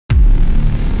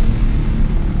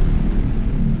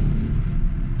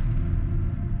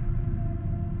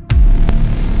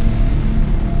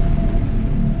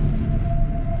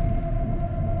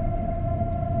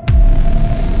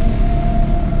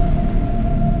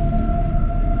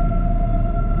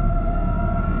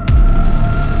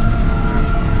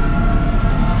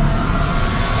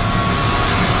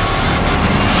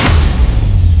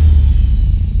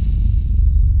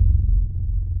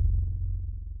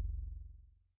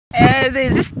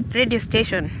There's this radio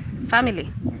station,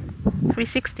 Family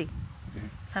 360.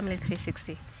 Family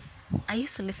 360. I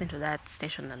used to listen to that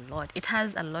station a lot. It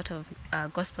has a lot of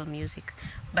gospel music,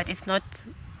 but it's not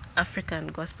African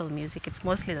gospel music. It's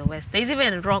mostly the West. There's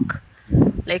even rock,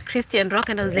 like Christian rock,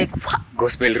 and I was like, what?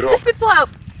 Gospel rock. These people are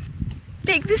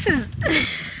like, this is.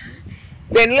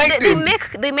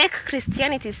 They make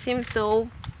Christianity seem so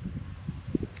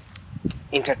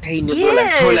entertainable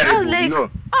yes, and tolerable. I was like, you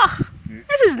know. oh,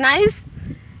 this is nice.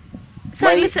 So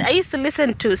I used to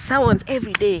listen to sounds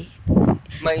every day.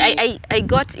 I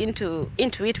got into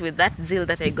it with that zeal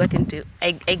that I got into.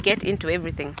 I get into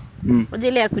everything.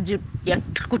 Ya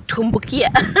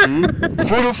kutumbukia.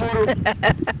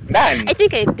 I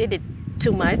think I did it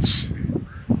too much.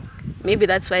 Maybe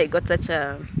that's why I got such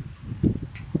a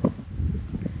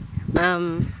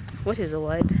what is the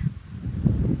word?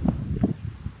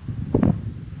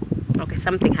 Okay,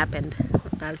 something happened.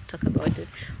 I'll talk about it.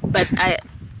 But I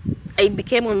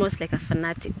became almost like a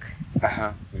fanatic.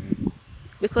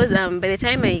 Because by the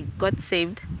time I got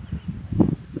saved,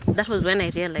 that was when I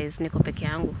realized niko peke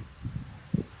yangu.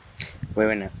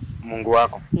 Wewe na Mungu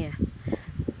wako. Yeah.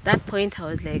 That point I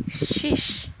was like,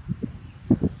 sheesh.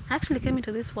 I actually came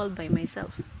into this world by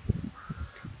myself.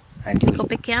 Niko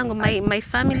peke yangu. My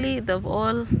family, they've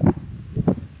all,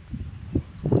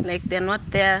 like, they're not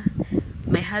there.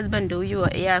 My husband huyu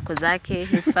yako zake,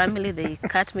 his family, they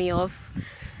cut me off.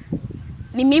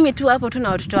 Ni mimi tu hapo tu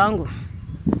na watoto wangu.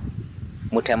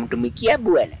 Mutamtumikia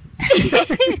Bwana.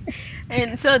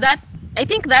 And so I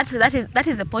think that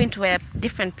is the point where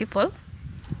different people,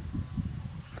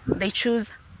 they choose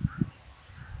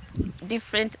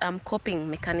different coping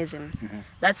mechanisms.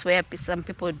 That's where some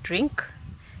people drink,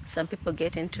 some people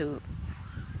get into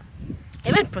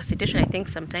even prostitution. I think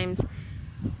sometimes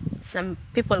some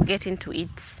people get into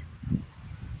it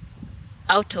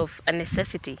out of a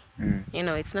necessity. You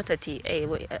know, it's not a hey,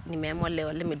 let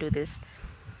me do this.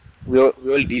 We all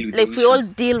deal with, like, we all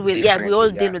deal with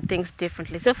deal with things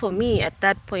differently. So for me, at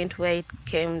that point where it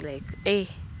came like, hey,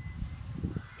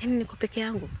 niko peke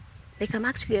yangu, like, I'm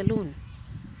actually alone.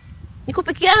 Niko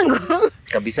peke yangu.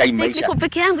 Kabisa hii maisha. Niko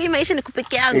peke yangu, hii maisha niko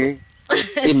peke yangu.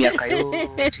 Miaka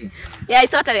yote. Yeah, I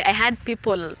thought I had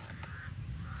people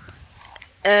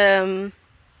on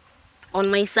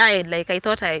my side. Like, I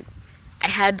thought I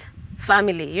had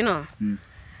family, you know.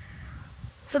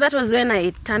 So that was when I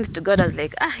turned to God. I was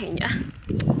like,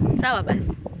 sawa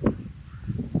basi.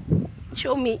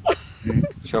 Show me.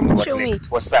 Show me what next.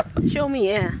 What's up? Show me,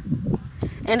 yeah.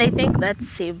 And I think that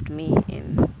saved me.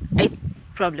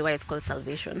 Probably why it's called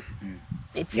salvation.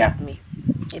 It saved me.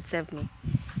 It saved me.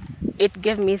 It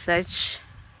gave me such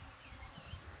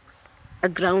a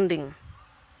grounding.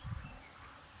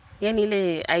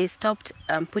 I stopped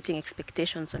putting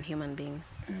expectations on human beings.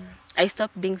 I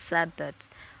stopped being sad that,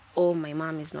 oh, my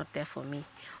mom is not there for me.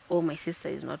 Oh, my sister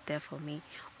is not there for me.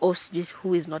 Oh, just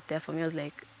who is not there for me? I was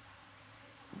like,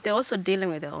 they're also dealing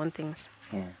with their own things.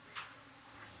 They're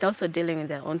also dealing with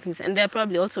their own things. And they're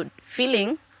probably also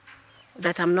feeling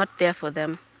that I'm not there for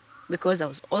them because I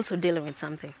was also dealing with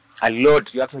something. A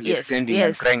lot. You're actually extending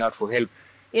and crying out for help.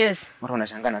 Yes. Mara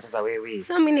unashangaa na sasa wewe.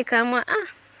 So mimi nikaamua,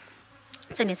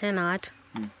 acha niachane na watu.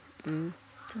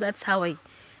 So that's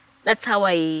how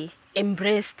I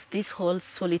embraced this whole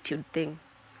solitude thing.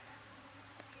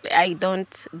 I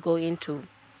don't go into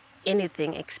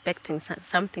anything expecting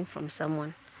something from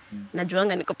someone.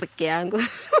 Najuanga niko peke yangu.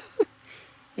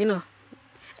 You know,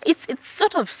 it's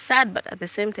sort of sad, but at the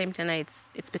same time, tonight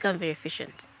it's become very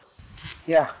efficient.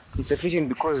 Yeah, it's efficient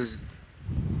because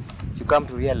you come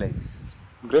to realize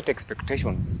great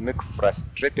expectations make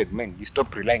frustrated men. You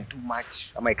stop relying too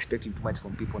much. Am I expecting too much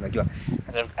from people? Unajua,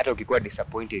 hata ukikuwa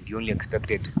disappointed, you only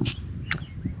expected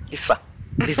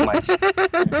this much.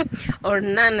 Or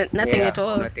nothing at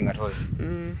all. Nothing at all.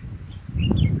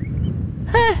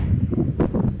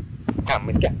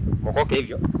 Mesikia, mokoke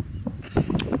hivyo.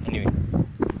 Anyway.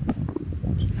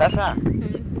 Sasa,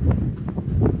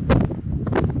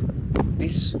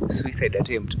 this suicide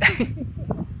attempt,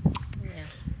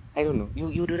 I don't know,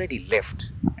 you'd already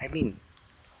left. I mean,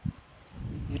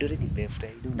 you'd already left. I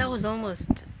don't know. That was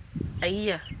almost a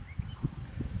year.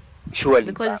 Surely.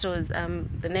 Because it was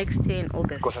the next year in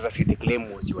August. Because as I see, the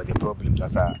claim was you were the problem.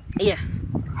 Sasa, yeah.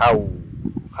 How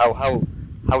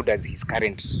does his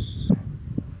current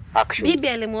actions? Bibi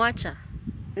alimwacha.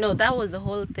 No, that was the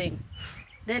whole thing.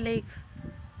 They're like,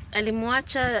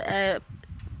 alimwacha,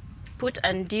 put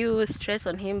undue stress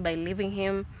on him by leaving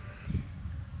him.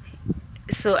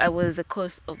 So I was the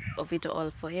cause of it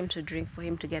all. For him to drink, for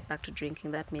him to get back to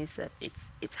drinking, that means that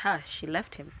it's her. She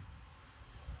left him.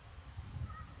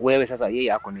 wewe sasa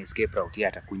yeye ako na escape route, yeye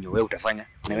atakunywa, wewe utafanya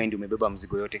na wewe ndio umebeba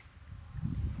mzigo yote.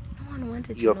 No one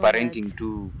wanted to You're know parenting that.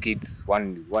 2 kids,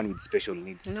 one with special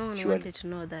needs. No one surely. wanted to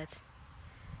know that.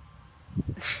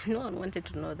 No one wanted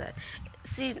to know that.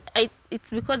 See,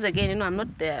 it's because again, I'm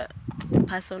not their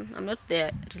person, I'm not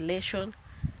their relation.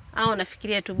 I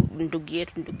wanafikiria tu ndugu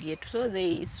yetu. So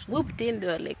they swooped in, they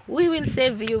were like, we will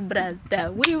save you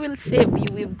brother, we will save you,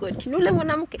 we've got you. Nule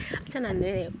mwanamke, achana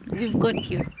naye, we've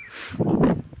got you.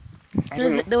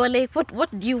 So they were like, what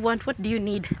do you want, what do you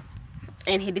need?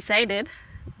 And he decided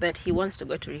that he wants to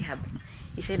go to rehab.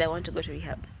 He said, I want to go to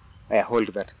rehab. Yeah,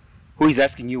 hold that. Who is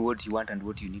asking you what you want and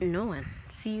what you need? No one.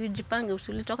 See, you jipange,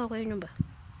 usilitoka kwa nyumba.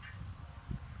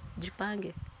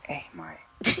 Jipange. My.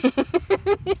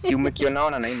 Si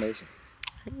umekionaona na hii maisha.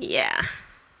 Yeah.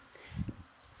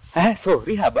 So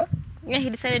rehab? Yeah, he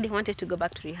decided he wanted to go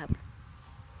back to rehab.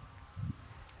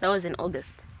 That was in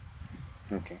August.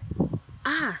 Okay.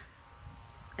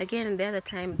 Again, the other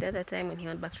time when he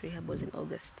went back to rehab was in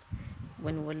August.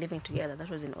 When we were living together, that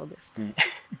was in August.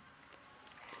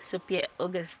 So Paye,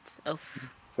 August of.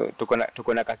 So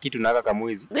tuko na kakitu na kaka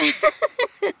mwezi.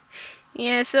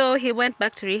 Yeah, so he went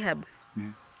back to rehab.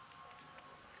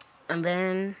 And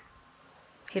then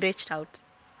he reached out.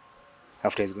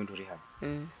 After he's going to rehab.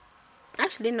 I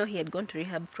actually didn't know he had gone to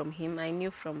rehab from him. I knew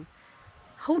from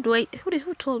who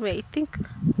told me? I think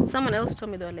someone else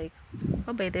told me. They were like,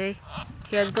 oh, by the way,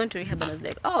 he has gone to rehab. And I was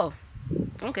like, oh,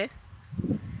 okay.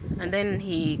 And then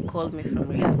he called me from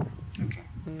rehab. Okay.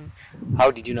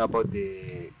 How did you know about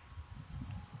the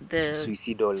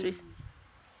suicidal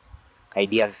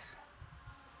ideas?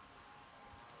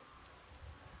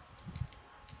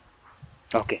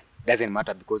 Okay, doesn't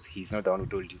matter because he's not the one who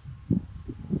told you.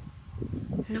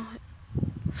 No.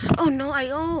 Oh no,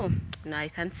 no, I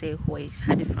can't say who I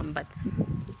heard it from, but.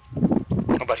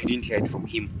 Oh, but you didn't hear it from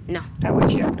him. No.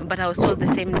 But I was told the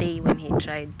same day when he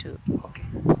tried to. Okay.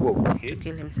 Whoa, okay. To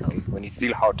kill himself. Okay. When it's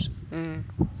still hot.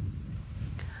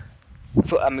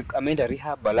 So ameenda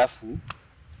rehab alafu.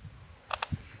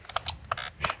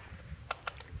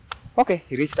 Okay,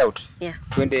 he reached out. Yeah.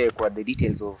 Twende kwa the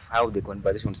details of how the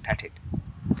conversation started.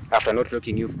 After not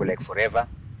talking you for like forever,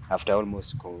 after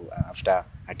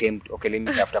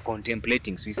after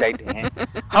contemplating suicide.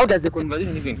 How does the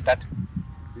conversation even start?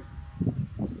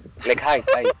 Like, hi.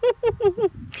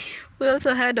 We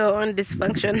also had our own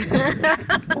dysfunction.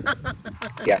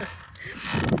 Yeah.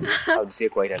 I would say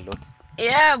quite a lot.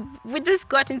 Yeah, we just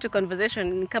got into conversation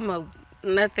and come up,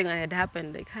 nothing had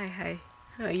happened. Like, hi,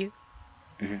 how are you?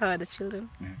 How are the children?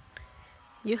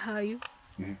 You, how are you?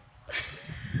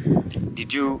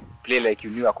 Did you play like you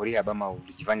knew ako rehab ama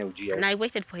ulijifanya ujui? And I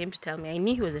waited for him to tell me. I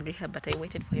knew he was in rehab, but I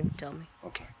waited for him to tell me.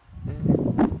 Okay.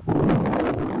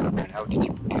 And how did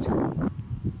you put it?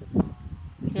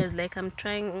 He was like, I'm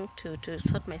trying to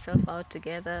sort myself out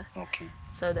together. Okay.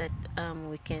 So that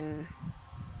we can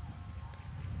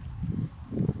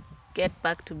get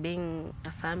back to being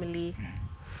a family.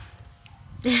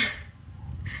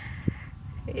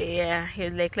 Yeah, he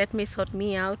was like, let me sort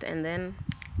me out, and then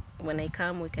when I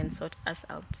come, we can sort us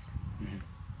out.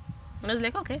 And I was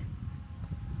like, okay.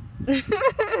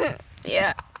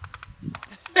 Yeah.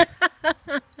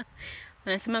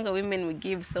 When I see women, we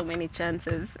give so many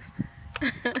chances.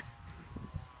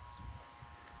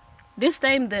 This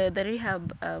time the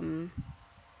rehab,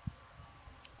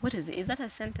 what is it? Is that a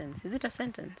sentence? Is it a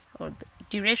sentence? Or the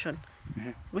duration?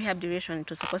 Rehab duration, it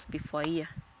was supposed to be for a year.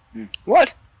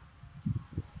 What?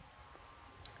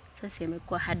 Sasa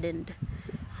yamekuwa hardened.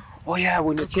 Oh yeah,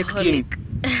 when you checked in,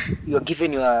 you were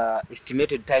given your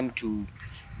estimated time to...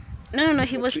 No,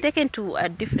 he was taken to a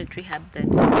different rehab that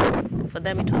for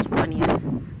them it was 1 year.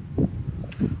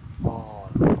 Oh.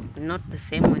 Not the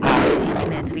same one,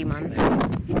 in 3 months.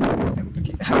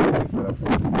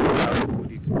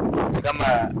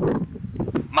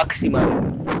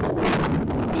 Maximum.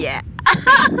 Yeah.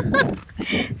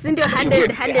 Ndio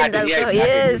handed also,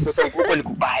 yes. So huko ni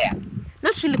kubaya.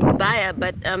 Not really kubaya,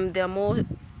 but they're more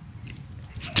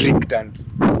strict and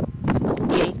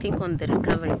yeah, I think on the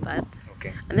recovery part.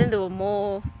 Okay. And then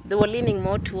they were leaning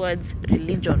more towards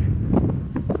religion.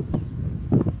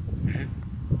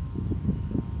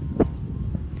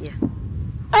 Yeah.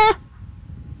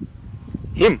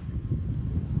 Him?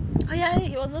 Oh yeah,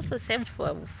 he was also saved for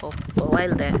a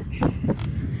while there.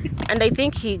 And I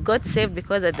think he got saved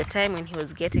because at the time when he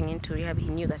was getting into rehab, he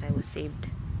knew that I was saved.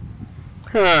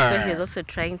 So he was also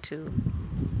trying to...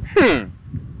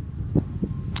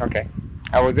 Okay.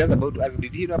 I was just about to ask,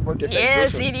 did he know about the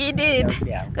Yes, he did. Because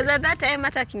yeah. at that time,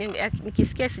 hata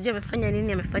nikisikia sijui amefanya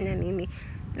nini,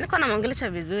 nilikuwa namwongelesha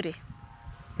vizuri.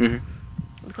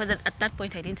 because at that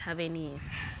point I didn't have any.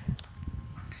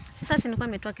 Sasa nilikuwa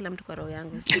nimetoa kila mtu kwa roho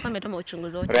yangu. Nilikuwa nimetoa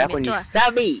uchunguzi wote. Roho yako ni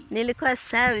sabi. Nilikuwa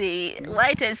sabi,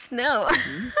 white as snow.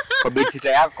 Kwa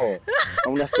bedsitter yako.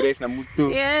 Hauna stress na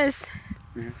mtu. Yes.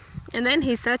 And then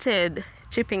he started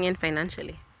chipping in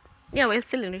financially. Yeah, we're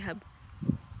still in rehab.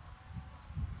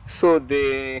 So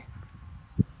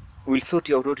we'll sort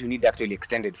you out what you need actually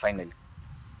extended finally.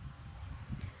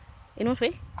 In what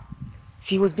way?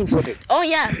 See, he was being sorted. Oh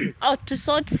yeah. Oh, to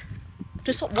sort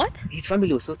what? His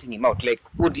family was sorting him out. Like,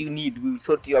 what do you need? We'll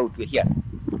sort you out. We're here.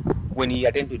 When he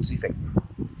attempted suicide.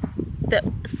 The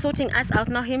sorting us out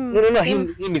now. Him. No.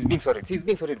 Him is being sorted. He's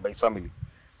being sorted by his family.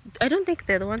 I don't think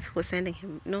they're the ones who were sending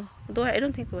him. No, though I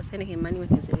don't think they were sending him money when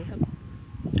he was in rehab.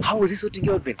 How was he sorting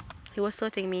you out then? He was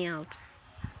sorting me out.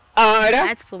 That?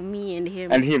 That's for me and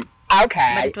him. And him.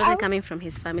 Okay. But it wasn't coming from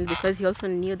his family because he also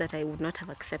knew that I would not have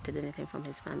accepted anything from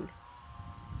his family.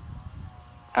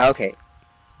 Okay.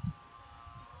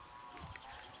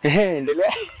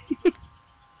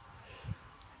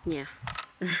 Yeah.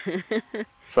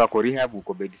 So ako rehab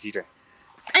uko bedsitter.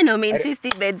 I know, me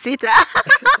insisted bedsitter.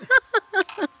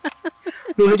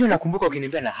 No, unajua nakumbuka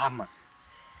ukiniambia na hama.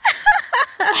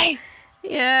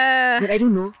 Yeah. But I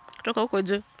don't know. Kutoka huko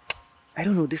juu. I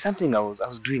don't know. There's something I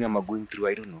was doing. I'm going through.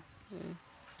 I don't know.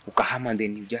 Ukahama and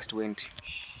then you just went.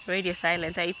 Radio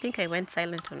silence. I think I went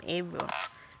silent on April.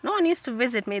 No one used to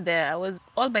visit me there. I was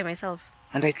all by myself.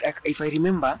 And if I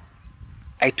remember,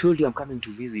 I told you I'm coming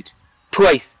to visit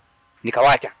twice.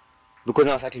 Nikawacha because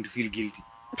I was starting to feel guilty.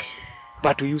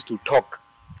 But we used to talk.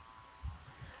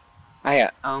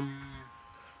 Yeah,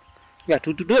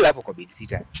 to do hapo kwa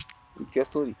bedsitter. It's your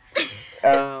story.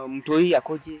 Mtoi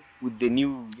akoje with the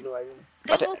new, I don't know.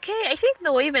 But okay, I think they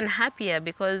were even happier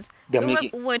because we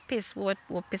were at peace. We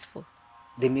were peaceful.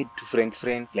 They made two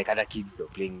friends like other kids they were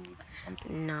playing with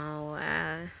something. No,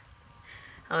 I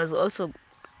was also,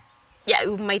 yeah,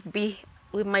 we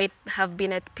might have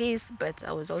been at peace, but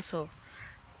I was also,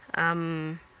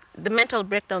 the mental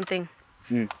breakdown thing.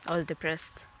 I was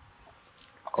depressed.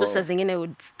 So saa zingine I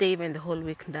would stay even the whole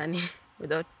week ndani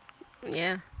without,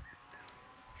 yeah.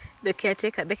 The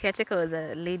caretaker was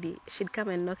a lady. She'd come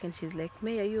and knock and she's like,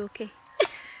 May, are you okay?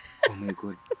 Oh my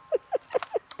God.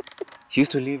 She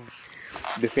used to live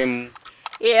the same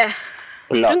plot.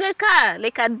 Plot.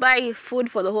 Like I'd buy food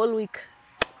for the whole week.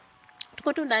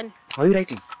 Tuko tu ndani. Were you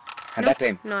writing at that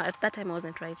time? No, at that time I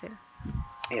wasn't writing.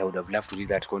 Yeah, I would have loved to read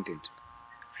that content.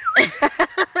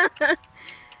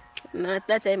 No, at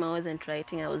that time I wasn't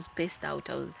writing. I was spaced out.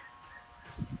 I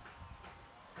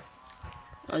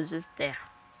was just there.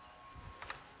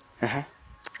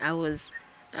 I was,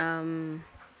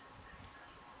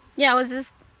 yeah, I was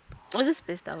just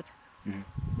spaced out.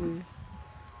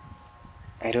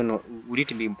 I don't know. Would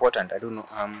it be important? I don't know.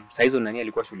 Saizo nani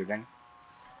alikuwa shule gani?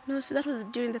 No, so that was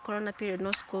during the corona period,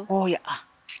 no school. Oh yeah.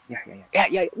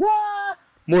 Yeah. Wow.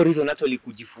 More reason actually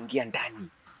kujifungia ndani.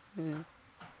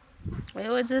 We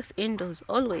were just indoors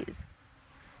always.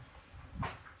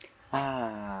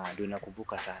 Ndio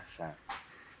nakumbuka sasa.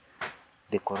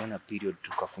 The corona period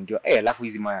tukafungiwa. Alafu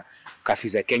hizi curfew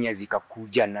za Kenya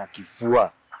zikakuja na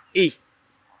kifua.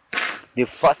 The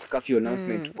first curfew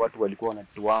announcement watu walikuwa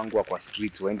wanatuangwa kwa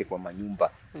streets waende kwa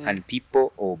manyumba and people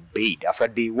obeyed after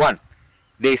day 1.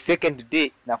 The second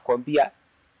day nakwambia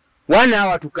 1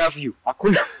 hour to curfew.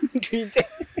 Hakuna mtu nje.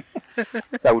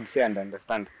 So I would say and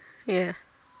understand. Yeah.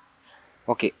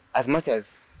 Okay, as much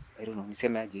as I don't know,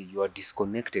 niseme aje, you are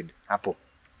disconnected hapo.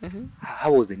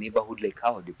 How was the neighborhood like?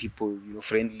 How are the people,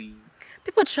 friendly?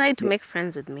 People tried to make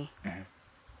friends with me.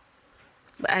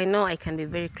 But I know I can be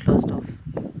very closed off.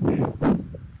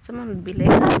 Someone would be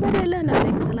like, and I'm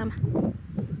like, salama.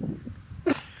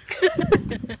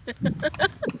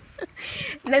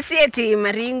 Nasieti,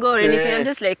 maringo, or anything. I'm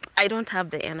just like, I don't have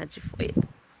the energy for it.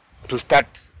 To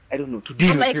start, I don't know, to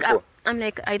deal with people. I'm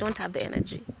like, I don't have the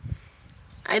energy.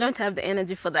 I don't have the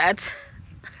energy for that.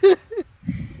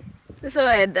 So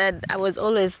I was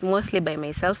always mostly by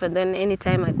myself, and then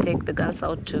anytime I'd take the girls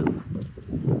out to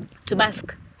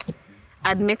bask,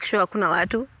 I'd make sure hakuna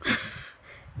watu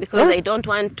because I don't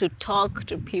want to talk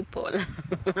to people.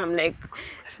 I'm like,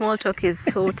 small talk is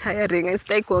so tiring. It's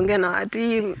like kuongea na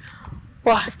watu.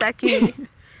 Staki.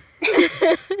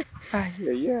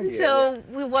 So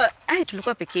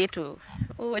tulikuwa peke yetu.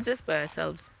 We were just by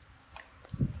ourselves.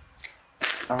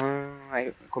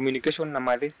 Communication na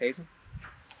mother saizo?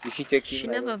 Is she checking? She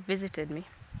never visited me.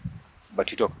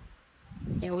 But you talk?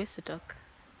 Yeah, we used to talk.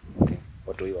 Okay.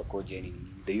 What do you call Jenny?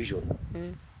 The usual?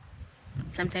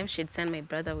 Sometimes she'd send my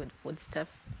brother with food stuff.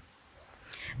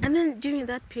 And then during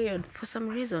that period, for some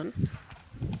reason,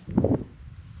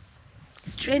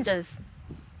 strangers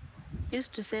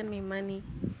used to send me money.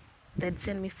 They'd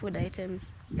send me food items,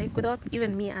 like without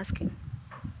even me asking.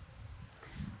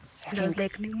 And I was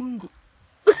like, ni Mungu.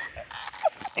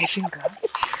 I think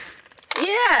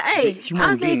hey,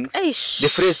 human beings, like, the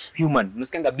phrase human,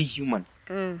 nuskanga be human.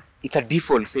 It's a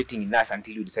default setting in us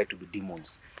until you decide to be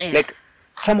demons. Yeah. Like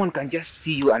someone can just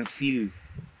see you and feel,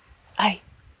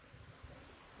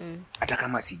 hata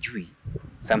kama sijui,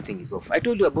 something is off. I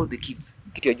told you about the kids.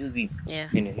 Kitu ya juzi. Yeah.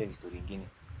 Hiyo story ingine.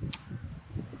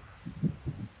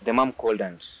 The mom called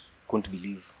and couldn't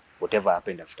believe whatever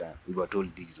happened after we were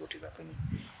told this is what is happening.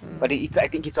 But I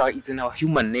think it's in our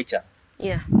human nature.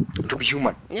 Yeah. To be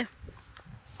human. Yeah.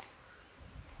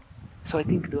 So I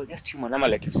think they were just human.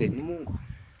 Like you said, ni Mungu.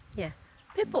 Yeah.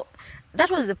 People, that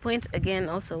was the point again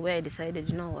also where I decided,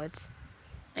 you know what?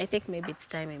 I think maybe it's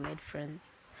time I made friends.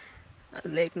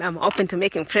 Like now I'm open to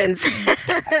making friends.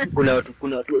 Kuna watu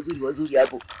wazuri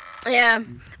hapo. Yeah.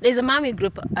 There's a mommy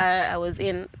group I was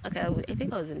in. Okay, I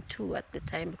think I was in 2 at the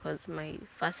time because my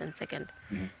first and second.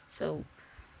 So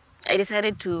I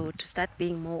decided to start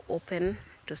being more open,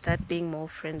 to start being more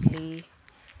friendly,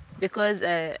 because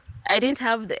I didn't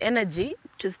have the energy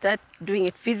to start doing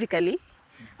it physically.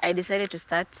 I decided to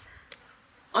start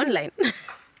online.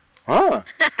 Oh,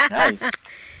 nice.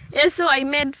 Yeah, so I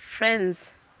made friends.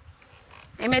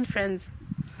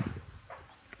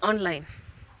 Online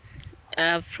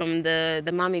from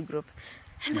the mommy group.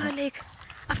 And they were like,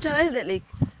 after a while, they're like,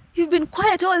 you've been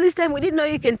quiet all this time. We didn't know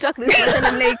you can talk this much. And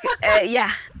I'm like,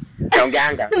 yeah.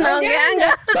 Naongeanga.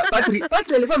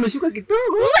 Patri alikuwa ameshuka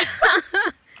kidogo.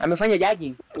 Amefanya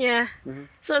jogging. Yeah.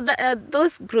 So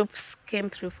those groups came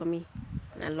through for me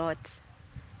a lot.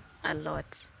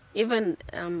 Even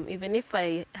if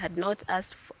I had not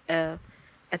asked at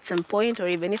some point, or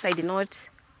even if I did not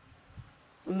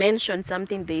mention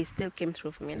something, they still came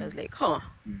through for me, and I was like,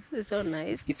 this is so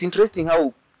nice. It's interesting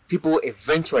how people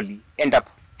eventually end up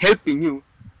helping you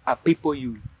are people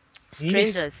you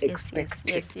strangers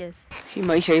expected. Yes. Hii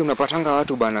maisha hii unapatanga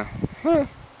watu bana.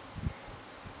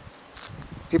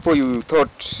 People you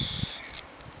thought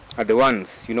are the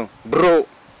ones, you know, bro.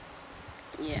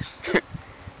 Yeah.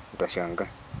 Utashanga.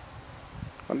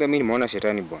 Kwambia mimi nimeona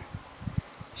shetani bwana.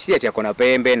 Si ati akona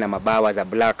pembe na mabawa za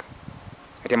black.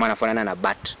 Ati maana anafanana na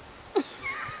bat.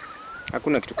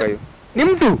 Hakuna kitu kayo. Ni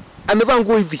mtu amevaa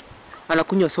nguo hivi.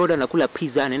 Anakunywa soda, anakula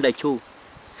pizza, anaenda choo.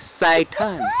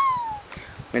 Satan.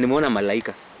 Na nimeona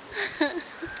malaika.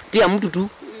 Pia mtu tu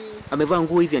amevaa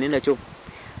nguo hivi anaenda choo.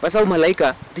 Basa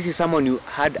malaika, this is someone you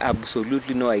had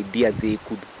absolutely no idea they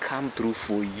could come through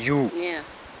for you. Yeah.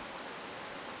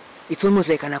 It's almost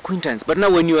like an acquaintance, but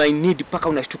now when you are in need, paka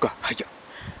unashtuka. Haya.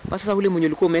 Basa ule mwenye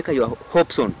ulikuwa umeweka your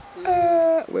hopes on.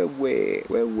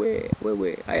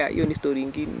 Wewe. Haya, hiyo ni story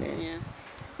nyingine. Yeah.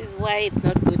 This is why it's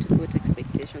not good to put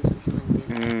expectations on human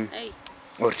beings. Hey.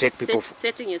 Or take people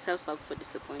setting yourself up for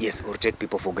disappointment. Yes, or take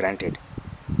people for granted.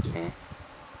 Yes.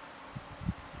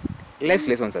 Life's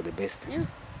lessons are the best. Yeah.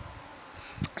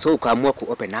 So ukaamua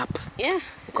ku open up. Yeah.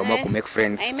 Ukaamua ku make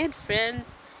friends. I made friends,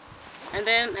 and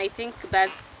then I think that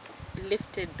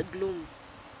lifted the gloom,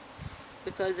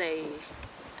 because I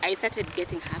started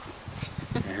getting happy.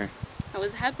 I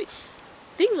was happy.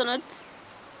 Things were not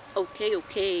okay,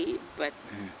 but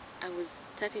I was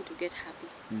starting to get happy.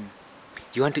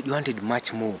 You wanted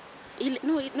much more.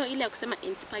 No, ile kusema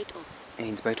in spite of.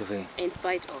 In spite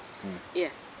of. Yeah.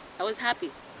 I was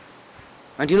happy.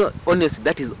 And you know, honestly,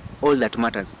 that is all that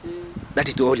matters. That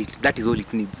is all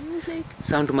it needs. Like,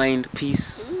 sound mind,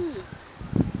 peace.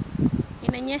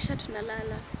 Inanyesha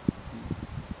tunalala.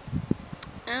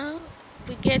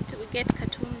 We get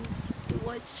cartoons to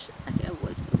watch. I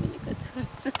watch so many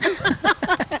cartoons.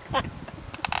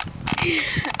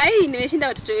 Nimeshinda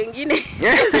watoto wengine.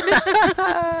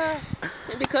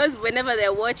 Because whenever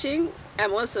they're watching,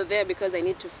 I'm also there because I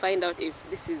need to find out if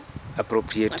this is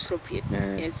appropriate.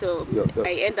 And so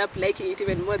I end up liking it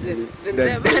even more than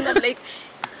them. And I'm like,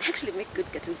 they actually make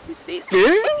good cartoons these days.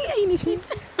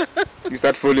 You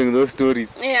start following those stories.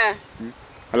 Yeah.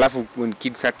 Alafu when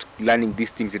kids start learning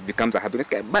these things, it becomes a happiness.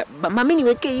 Mami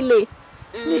niweke ile.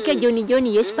 Niweke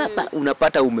Johnny, yes papa.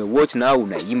 Unapata umewatch now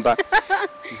unaimba.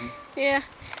 Yeah.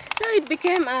 So it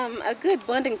became a good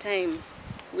bonding time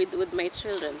with my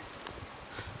children.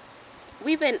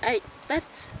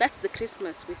 That's the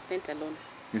Christmas we spent alone.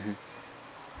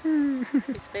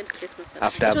 We spent Christmas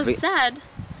alone. It was sad,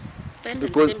 but at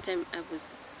the same time I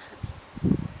was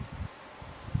happy.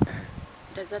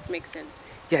 Does that make sense?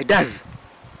 Yeah, it does.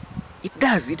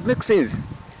 It makes sense.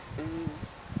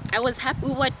 I was happy.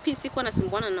 We were at peace. Sikuwa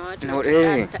nasumbuana na watu.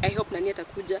 I hope nani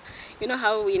atakuja. You know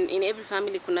how in every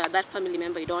family kuna that family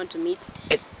member you don't want to meet.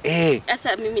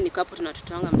 Asa mimi niko hapo tuna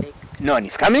watoto wangu, I'm like, no one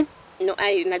is coming. No,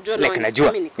 najua Like no one is najua.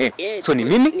 coming. Yeah. Yeah, So ni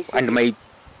because mimi and my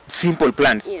simple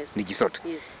plans Yes. ni jisort.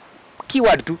 Yes.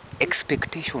 Keyword to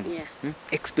expectations. Yeah. We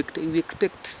expect too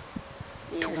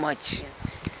Yeah, much. yeah.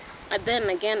 And then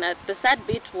again, the sad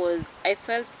bit was I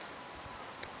felt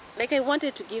like I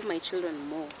wanted to give my children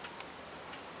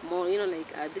more, you know,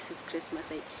 like this is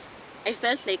Christmas. I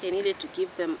felt like I needed to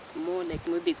give them more, like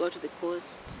maybe go to the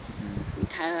coast,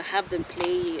 have them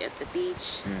play at the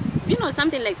beach, you know,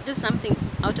 something like just something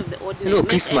out of the ordinary. You know,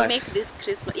 Christmas. Make this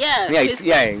Christmas. Yeah.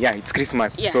 It's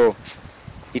Christmas. Yeah. So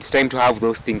it's time to have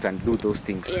those things and do those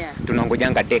things. Yeah.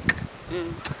 Tunangojanga deck.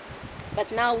 But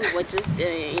now we were just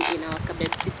in our cabin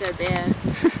sitter there,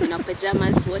 in our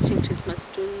pajamas, watching Christmas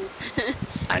tunes.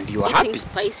 And you are eating happy.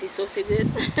 Spicy sausages.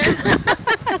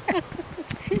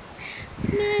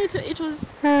 No, it was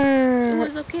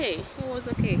okay. It was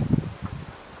okay.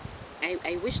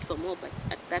 I wished for more, but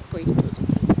at that point it was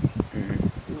okay.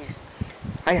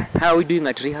 Yeah. How are we doing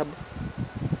at rehab?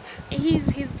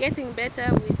 He's getting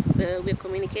better. We're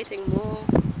communicating more.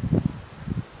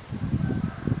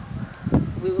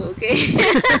 We were okay.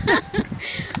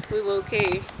 We were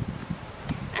okay.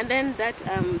 And then that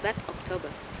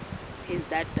October, his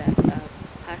dad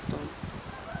passed on.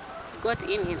 He got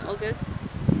in August,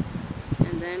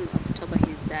 and then October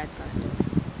his dad passed on.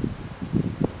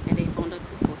 And I found out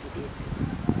before he did.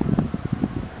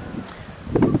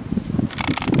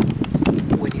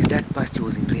 When his dad passed, he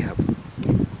was in rehab.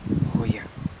 Oh yeah.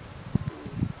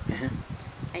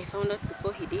 I found out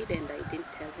before he did, and I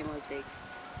didn't tell him. I was like,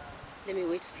 let me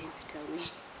wait for him to tell me.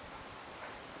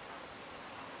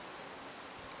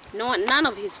 None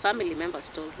of his family members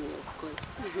told me, of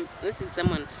course. This is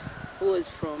someone who was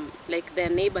from, like, their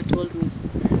neighbor told me.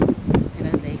 And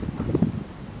I was like,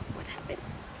 what happened?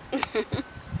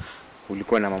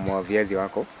 Ulikuwa na mama wa viazi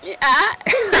wako?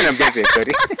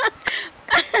 Sorry.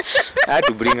 I had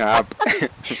to bring her up.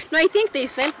 No, I think they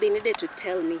felt they needed to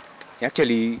tell me.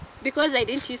 Actually, because I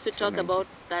didn't used to talk about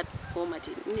that home at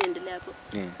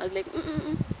yeah. I was like,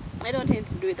 I don't intend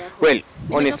to do that. Well,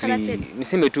 honestly, I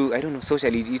don't know,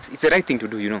 socially, it's the right thing to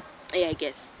do, you know. Yeah, I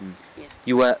guess. Yeah.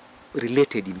 You are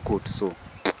related in court, so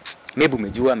maybe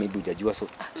umejua, maybe hujajua, so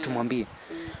tumwambie.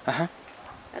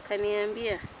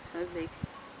 Akaniambia. I was like,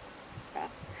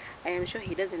 I am sure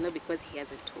he doesn't know because he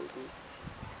hasn't told me.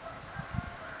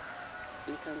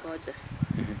 Nikangoja.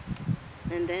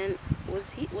 And then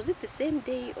was it the same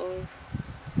day or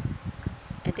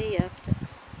a day after?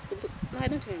 No, I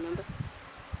don't even remember.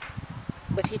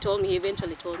 But he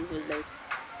eventually told me, he was like,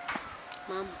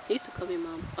 Mom, he used to call me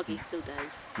Mom. Okay, he still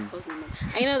does. He calls me Mom.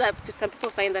 I know that some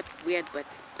people find that weird, but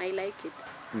I like it.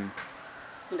 And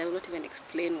I will not even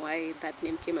explain why that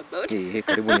name came about. Hey,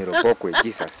 karibu niropokwe,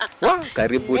 Jesus. Wow,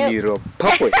 karibu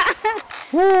niropokwe.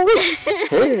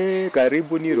 Hey,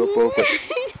 karibu niropokwe.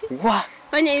 Wow.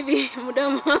 Fanya hivi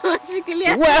mdomo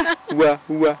shikilia.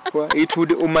 It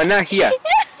would umana here.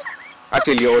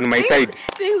 Actually on my side.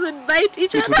 Things would bite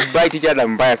each other. It would bite each other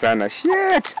mbaya sana.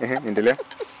 Shit. Endelea.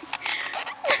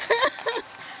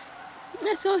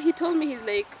 So he told me, he's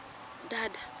like,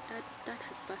 Dad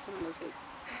has passed on. I was like,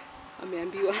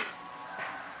 ameambiwa.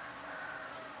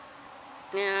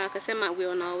 Yeah, akasema we're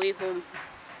on our way home.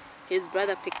 His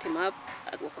brother picked him up.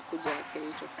 Wakakuja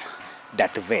Kericho.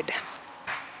 Darth Vader.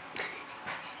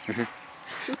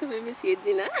 Mimi si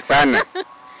jina. Sana.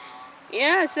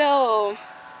 Yeah, so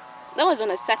that was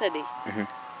on a Saturday.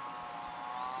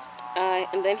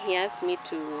 And then he asked me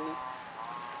to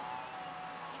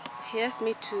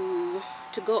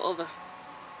go over.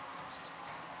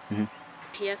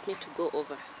 He asked me to go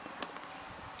over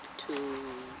to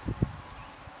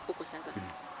Huko Sasa.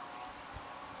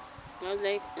 I was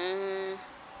like,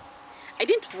 I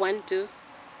didn't want to.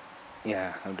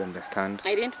 Yeah, I would understand.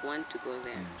 I didn't want to go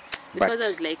there. Because I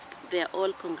was like, they're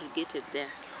all congregated there.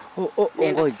 So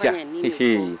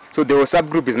the WhatsApp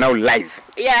group is now live.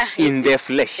 Yeah. In their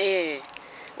flesh.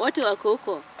 Watu wako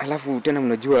huko. Alafu tena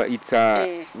mnajua it's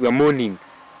we are mourning.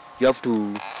 You have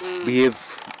to behave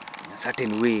in a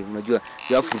certain way. Unajua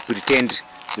you have to pretend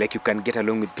like you can get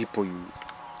along with people.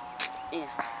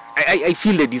 I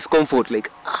feel the discomfort,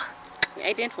 like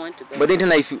I didn't want to go. But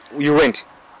then if you went.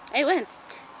 I went.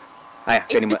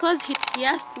 It's because he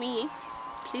asked me,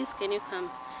 please can you come?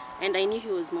 And I knew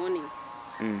he was mourning.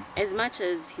 As much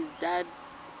as his dad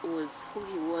was who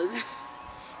he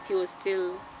was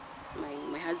still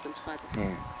my husband's father.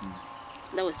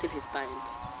 That was still his parent.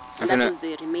 And that was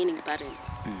the remaining parent.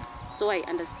 So I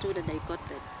understood and I got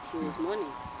that he was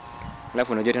mourning.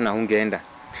 Alafu unajua tena hungeenda.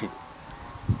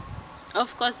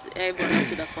 Of course, everyone else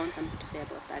would have found something to say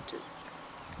about that too.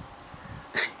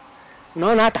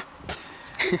 Unaona hata?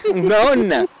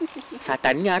 Unaona?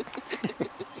 Satanian.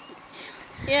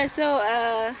 Yeah, so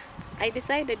I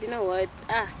decided, you know what?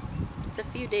 It's a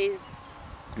few days.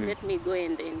 Let me go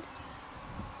and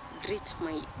greet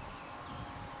my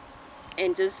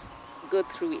and just go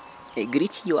through it. Hey,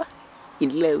 greet your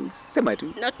in-laws. Sema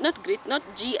tu. Not greet, not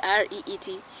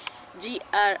GREET,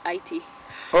 GRIT.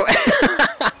 Oh.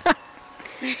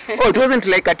 Oh, it wasn't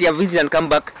like at your visit and come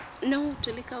back. No,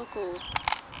 tulika huko.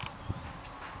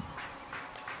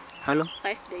 How long?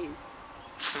 5 days.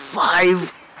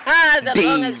 5 The days.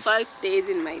 longest 5 days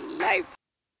in my life.